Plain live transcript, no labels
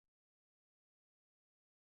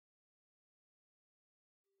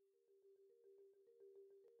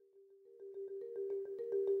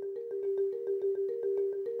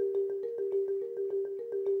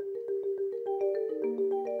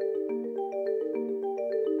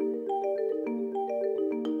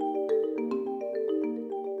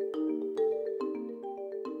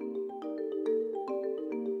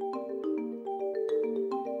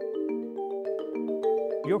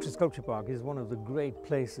Yorkshire Sculpture Park is one of the great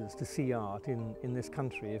places to see art in this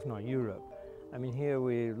country, if not Europe. I mean, here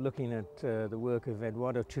we're looking at the work of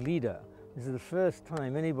Eduardo Chillida. This is the first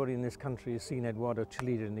time anybody in this country has seen Eduardo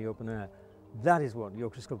Chillida in the open air. That is what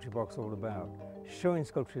Yorkshire Sculpture Park is all about. Showing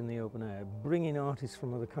sculpture in the open air, bringing artists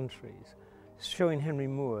from other countries, showing Henry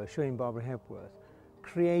Moore, showing Barbara Hepworth,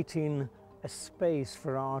 creating a space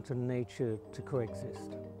for art and nature to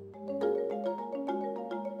coexist.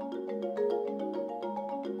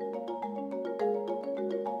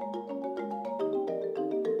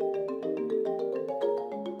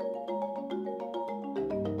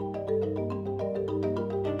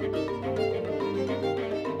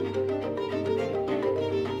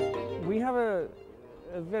 We have a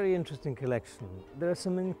very interesting collection. There are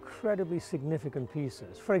some incredibly significant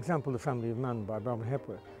pieces. For example, The Family of Man by Barbara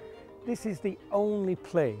Hepworth. This is the only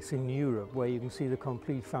place in Europe where you can see the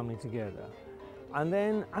complete family together. And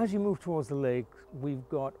then as you move towards the lake, we've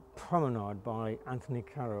got Promenade by Anthony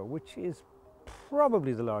Caro, which is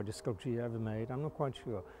probably the largest sculpture he ever made, I'm not quite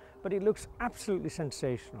sure. But it looks absolutely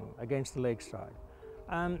sensational against the lakeside.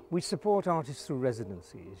 We support artists through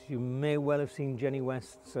residencies. You may well have seen Jenny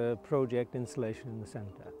West's project installation in the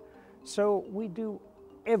centre. So we do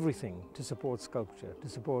everything to support sculpture, to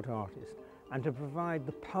support artists, and to provide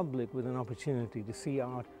the public with an opportunity to see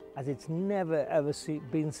art as it's never ever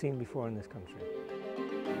been seen before in this country.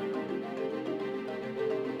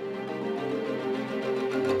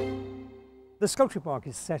 The Sculpture Park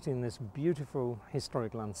is set in this beautiful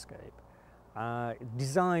historic landscape.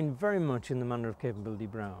 Designed very much in the manner of Capability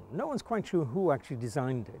Brown. No one's quite sure who actually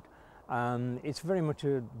designed it. It's very much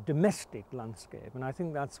a domestic landscape, and I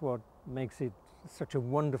think that's what makes it such a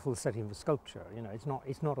wonderful setting for sculpture. You know,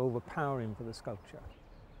 it's not overpowering for the sculpture.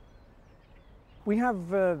 We have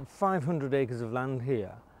 500 acres of land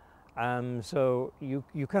here, so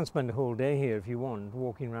you can spend a whole day here if you want,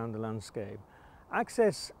 walking around the landscape.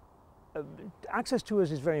 Access to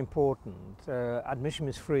us is very important. Admission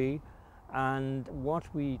is free. And what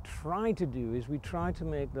we try to do is we try to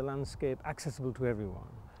make the landscape accessible to everyone.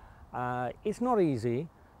 It's not easy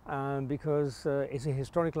because it's a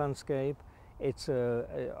historic landscape, it's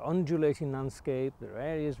an undulating landscape. There are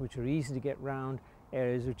areas which are easy to get round,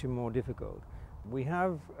 areas which are more difficult. We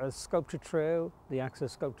have a sculpture trail, the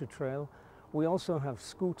Access Sculpture Trail. We also have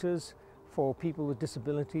scooters for people with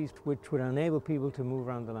disabilities which would enable people to move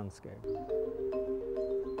around the landscape.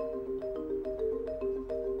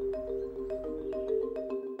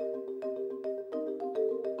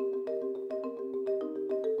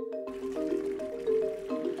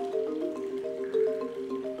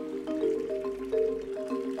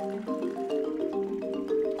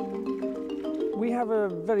 We have a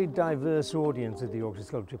very diverse audience at the Yorkshire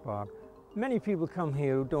Sculpture Park. Many people come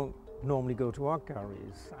here who don't normally go to art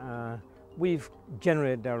galleries. We've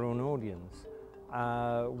generated our own audience.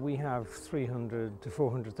 We have 300 to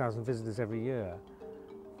 400,000 visitors every year.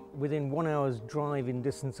 Within 1 hour's drive in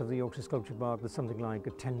distance of the Yorkshire Sculpture Park, there's something like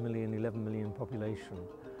a 10 million, 11 million population.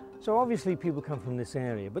 So obviously people come from this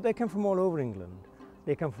area, but they come from all over England.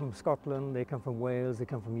 They come from Scotland, they come from Wales, they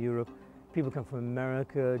come from Europe. People come from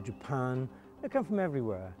America, Japan. They come from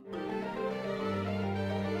everywhere.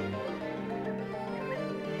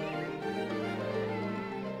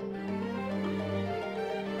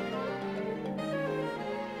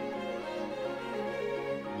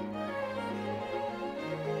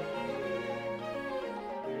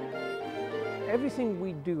 Everything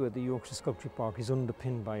we do at the Yorkshire Sculpture Park is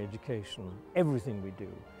underpinned by education. Everything we do.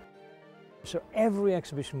 So every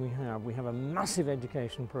exhibition we have a massive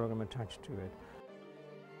education program attached to it.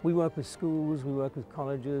 We work with schools, we work with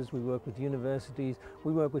colleges, we work with universities,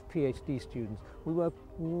 we work with PhD students. We work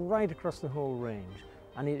right across the whole range,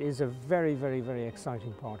 and it is a very, very, very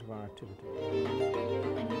exciting part of our activity.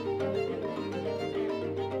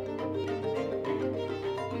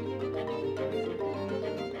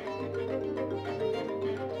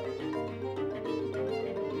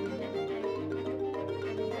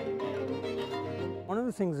 One of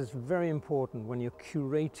the things that's very important when you're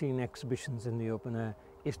curating exhibitions in the open air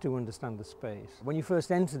is to understand the space. When you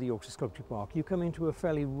first enter the Yorkshire Sculpture Park, you come into a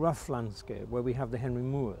fairly rough landscape where we have the Henry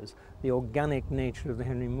Moors, the organic nature of the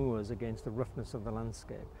Henry Moors against the roughness of the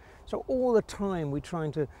landscape. So all the time we're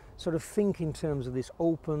trying to sort of think in terms of this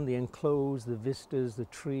open, the enclosed, the vistas, the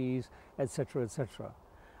trees, etc., etc.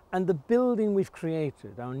 And the building we've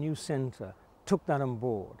created, our new centre, took that on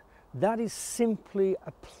board. That is simply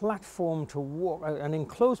a platform to walk, an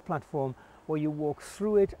enclosed platform where you walk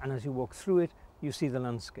through it, and as you walk through it, you see the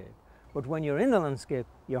landscape. But when you're in the landscape,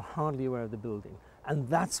 you're hardly aware of the building. And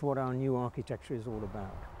that's what our new architecture is all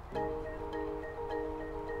about.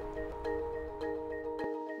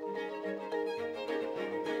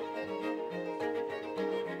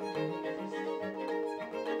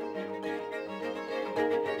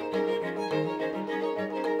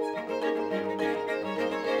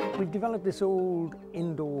 we've developed this old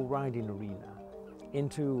indoor riding arena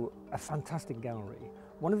into a fantastic gallery.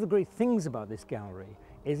 One of the great things about this gallery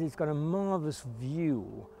is it's got a marvellous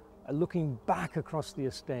view looking back across the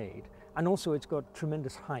estate, and also it's got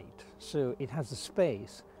tremendous height, so it has the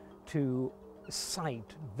space to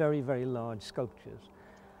site very, very large sculptures.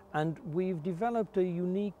 And we've developed a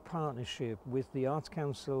unique partnership with the Arts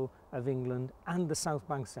Council of England and the South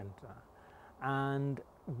Bank Centre, and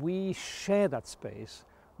we share that space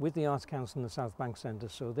with the Arts Council and the South Bank Centre,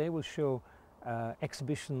 so they will show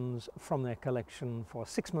exhibitions from their collection for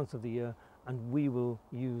 6 months of the year, and we will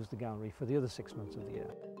use the gallery for the other 6 months of the year.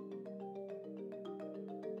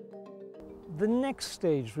 The next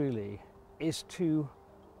stage really is to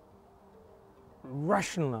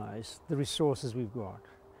rationalise the resources we've got,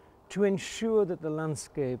 to ensure that the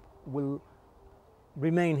landscape will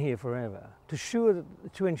remain here forever, to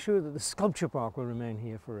ensure that the sculpture park will remain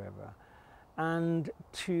here forever, and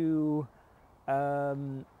to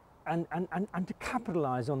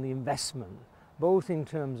capitalise on the investment, both in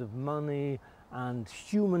terms of money and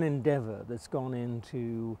human endeavour that's gone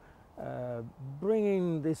into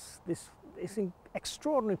bringing this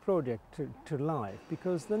extraordinary project to life,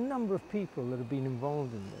 because the number of people that have been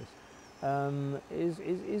involved in this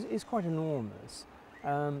is quite enormous.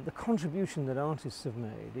 The contribution that artists have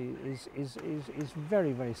made is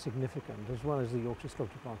very, very significant, as well as the Yorkshire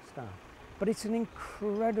Sculpture Park staff. But it's an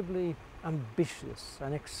incredibly ambitious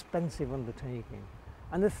and expensive undertaking.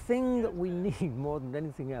 And the thing that we need more than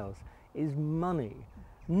anything else is money,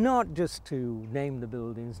 not just to name the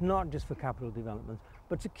buildings, not just for capital development,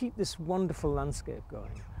 but to keep this wonderful landscape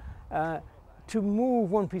going. To move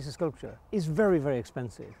one piece of sculpture is very, very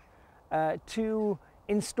expensive. To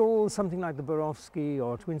install something like the Borowski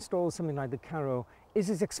or to install something like the Caro is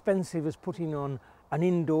as expensive as putting on an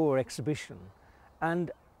indoor exhibition. And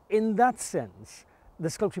in that sense, the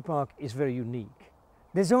sculpture park is very unique.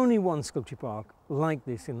 There's only one sculpture park like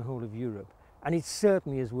this in the whole of Europe, and it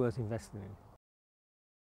certainly is worth investing in.